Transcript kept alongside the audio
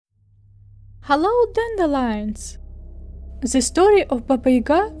Hello, dandelions! The story of Baba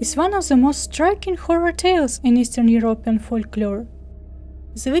Yaga is one of the most striking horror tales in Eastern European folklore.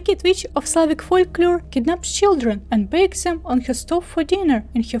 The wicked witch of Slavic folklore kidnaps children and bakes them on her stove for dinner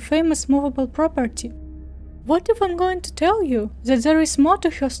in her famous movable property. What if I'm going to tell you that there is more to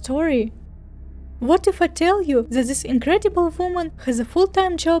her story? What if I tell you that this incredible woman has a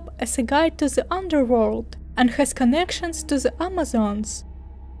full-time job as a guide to the underworld and has connections to the Amazons?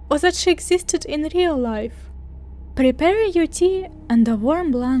 Or that she existed in real life? Prepare your tea and a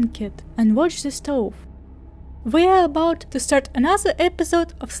warm blanket and watch the stove. We are about to start another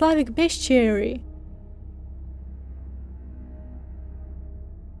episode of Slavic bestiary.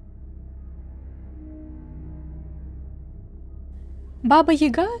 Baba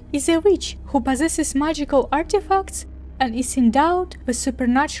Yaga is a witch who possesses magical artifacts and is endowed with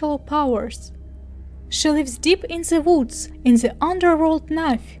supernatural powers. She lives deep in the woods in the underworld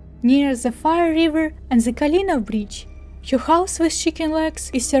Naf, near the Fire River and the Kalinov Bridge. Her house with chicken legs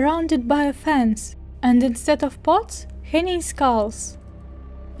is surrounded by a fence, and instead of pots, hanging skulls.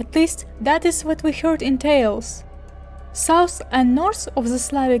 At least that is what we heard in tales. South and north of the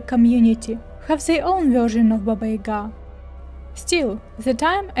Slavic community have their own version of Baba Yaga. Still, the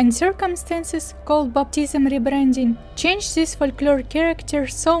time and circumstances called baptism rebranding changed this folklore character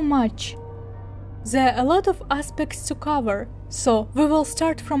so much. There are a lot of aspects to cover, so we will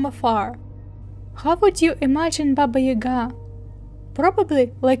start from afar. How would you imagine Baba Yaga?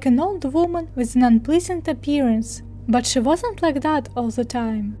 Probably like an old woman with an unpleasant appearance, but she wasn't like that all the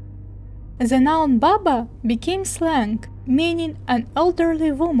time. The noun Baba became slang, meaning an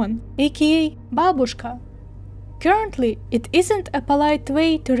elderly woman, aka babushka. Currently, it isn't a polite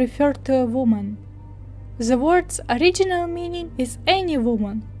way to refer to a woman. The word's original meaning is any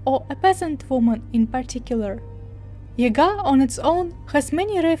woman, or a peasant woman in particular. Yaga on its own has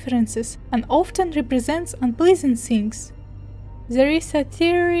many references and often represents unpleasant things. There is a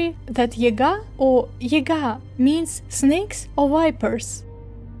theory that Yaga or Yaga means snakes or vipers.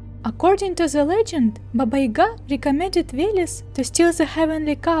 According to the legend, Baba Yaga recommended Veles to steal the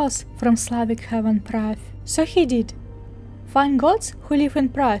heavenly cows from Slavic heaven Prav, so he did. Fine gods who live in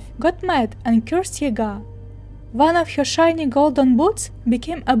Prav got mad and cursed Yaga. One of her shiny golden boots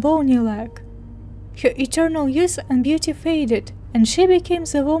became a bony leg. Her eternal youth and beauty faded, and she became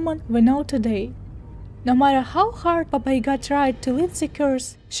the woman we know today. No matter how hard Baba Yaga tried to lift the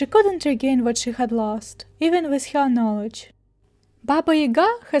curse, she couldn't regain what she had lost, even with her knowledge. Baba Yaga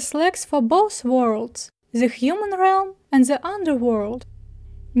has legs for both worlds, the human realm and the underworld.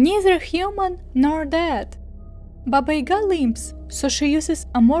 Neither human nor dead. Baba Yaga limps, so she uses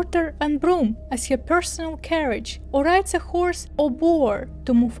a mortar and broom as her personal carriage, or rides a horse or boar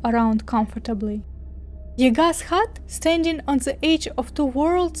to move around comfortably. Yaga's hut, standing on the edge of two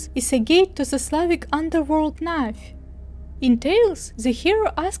worlds, is a gate to the Slavic underworld Naf. In tales, the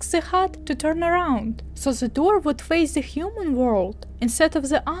hero asks the hut to turn around, so the door would face the human world instead of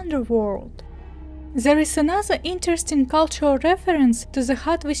the underworld. There is another interesting cultural reference to the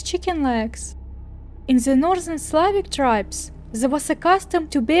hut with chicken legs. In the northern Slavic tribes, there was a custom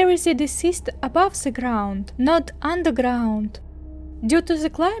to bury the deceased above the ground, not underground. Due to the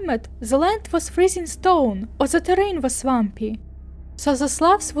climate, the land was freezing stone or the terrain was swampy. So the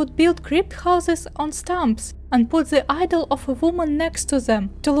Slavs would build crypt houses on stumps and put the idol of a woman next to them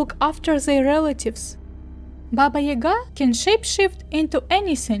to look after their relatives. Baba Yaga can shapeshift into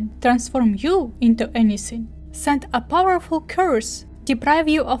anything, transform you into anything, send a powerful curse, deprive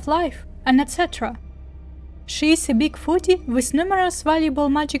you of life, and etc. She is a big foodie with numerous valuable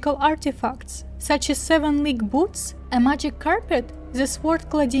magical artifacts, such as 7-league boots, a magic carpet, the sword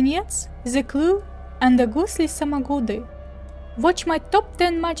Kladinets, the clue, and the gusli Samagudy. Watch my top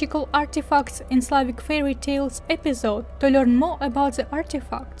 10 magical artifacts in Slavic fairy tales episode to learn more about the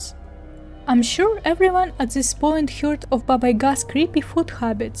artifacts. I'm sure everyone at this point heard of Baba Yaga's creepy food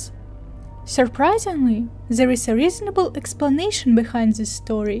habits. Surprisingly, there is a reasonable explanation behind this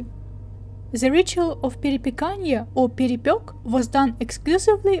story. The ritual of перепекания or перепек was done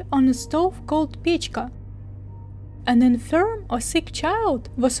exclusively on a stove called pechka. An infirm or sick child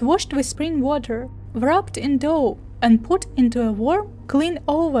was washed with spring water, wrapped in dough, and put into a warm, clean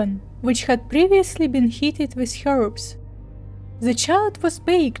oven, which had previously been heated with herbs. The child was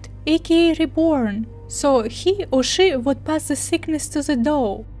baked, aka reborn, so he or she would pass the sickness to the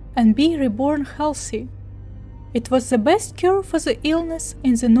dough and be reborn healthy. It was the best cure for the illness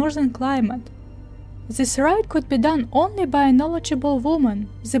in the northern climate. This rite could be done only by a knowledgeable woman,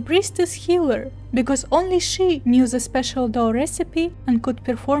 the priestess healer, because only she knew the special dough recipe and could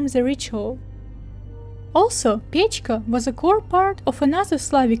perform the ritual. Also, pechka was a core part of another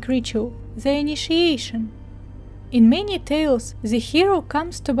Slavic ritual, the initiation. In many tales, the hero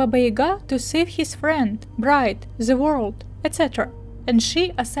comes to Baba Yaga to save his friend, bride, the world, etc., and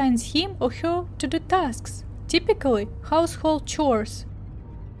she assigns him or her to do tasks, typically household chores.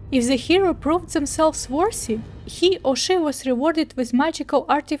 If the hero proved themselves worthy, he or she was rewarded with magical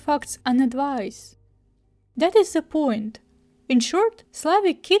artifacts and advice. That is the point. In short,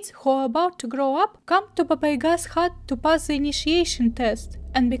 Slavic kids who are about to grow up come to Baba Yaga's hut to pass the initiation test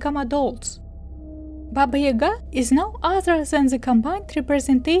and become adults. Baba Yaga is no other than the combined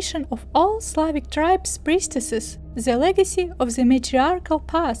representation of all Slavic tribes' priestesses, the legacy of the matriarchal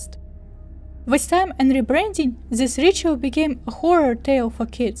past. With time and rebranding, this ritual became a horror tale for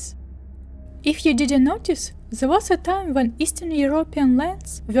kids. If you didn't notice, there was a time when Eastern European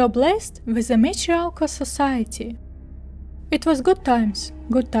lands were blessed with a matriarchal society. It was good times,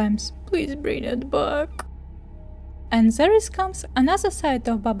 please bring it back. And there comes another side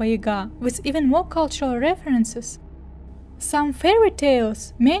of Baba Yaga with even more cultural references. Some fairy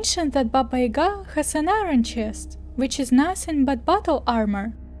tales mention that Baba Yaga has an iron chest, which is nothing but battle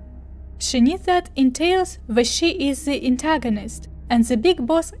armor. She needs that in tales where she is the antagonist and the big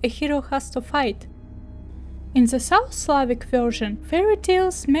boss a hero has to fight. In the South Slavic version, fairy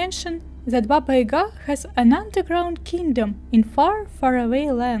tales mention that Baba Yaga has an underground kingdom in far, far away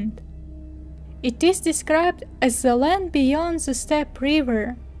land. It is described as the land beyond the steppe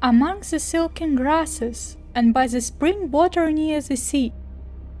river, among the silken grasses, and by the spring water near the sea.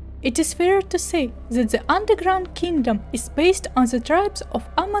 It is fair to say that the underground kingdom is based on the tribes of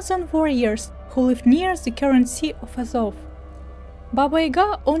Amazon warriors who live near the current Sea of Azov. Baba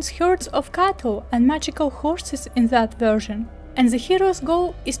Yaga owns herds of cattle and magical horses in that version, and the hero's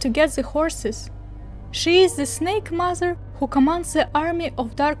goal is to get the horses. She is the snake mother who commands the army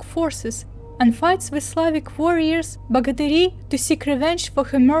of dark forces and fights with Slavic warriors Bogadiri to seek revenge for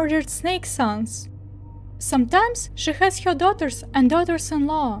her murdered snake sons. Sometimes she has her daughters and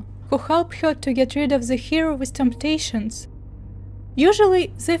daughters-in-law who help her to get rid of the hero with temptations.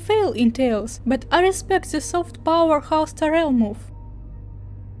 Usually they fail in tales, but I respect the soft powerhouse Tarel move.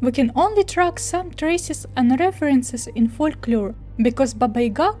 We can only track some traces and references in folklore because Baba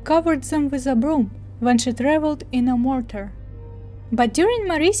Yaga covered them with a broom when she traveled in a mortar. But during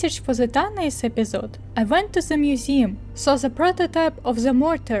my research for the Tanais episode, I went to the museum, saw the prototype of the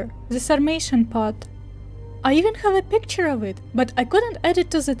mortar, the Sarmatian pot. I even have a picture of it, but I couldn't add it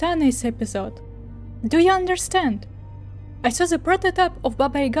to the Tanais episode. Do you understand? I saw the prototype of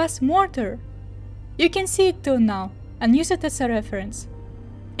Baba Yaga's mortar. You can see it too now, and use it as a reference.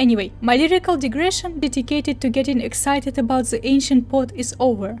 Anyway, my lyrical digression dedicated to getting excited about the ancient pot is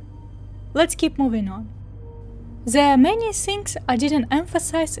over. Let's keep moving on. There are many things I didn't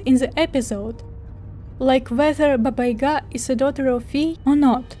emphasize in the episode, like whether Baba Yaga is a daughter of Vi or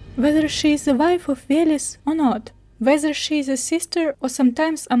not, whether she is the wife of Velis or not, whether she is a sister or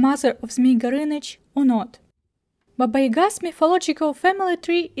sometimes a mother of Zmei Gorыныch or not. Baba Yaga's mythological family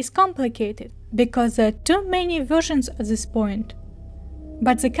tree is complicated, because there are too many versions at this point.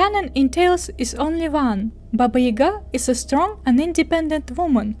 But the canon in tales is only one. Baba Yaga is a strong and independent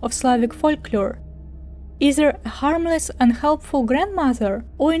woman of Slavic folklore, either a harmless and helpful grandmother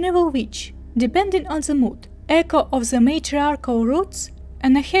or an evil witch, depending on the mood, echo of the matriarchal roots,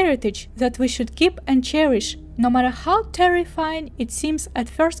 and a heritage that we should keep and cherish, no matter how terrifying it seems at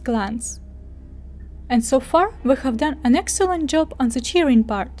first glance. And so far, we have done an excellent job on the cheering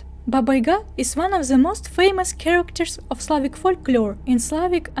part. Baba Yaga is one of the most famous characters of Slavic folklore in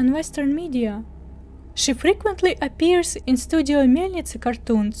Slavic and Western media. She frequently appears in Studio Melnitsa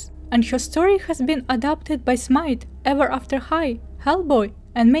cartoons, and her story has been adapted by Smite, Ever After High, Hellboy,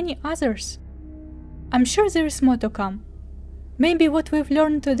 and many others. I'm sure there is more to come. Maybe what we've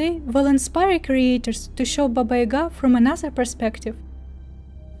learned today will inspire creators to show Baba Yaga from another perspective.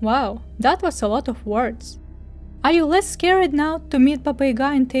 Wow, that was a lot of words. Are you less scared now to meet Baba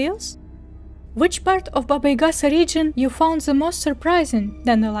Yaga in tales? Which part of Baba Yaga's origin you found the most surprising,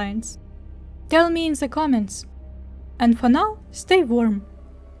 Dandelions? Tell me in the comments. And for now, stay warm.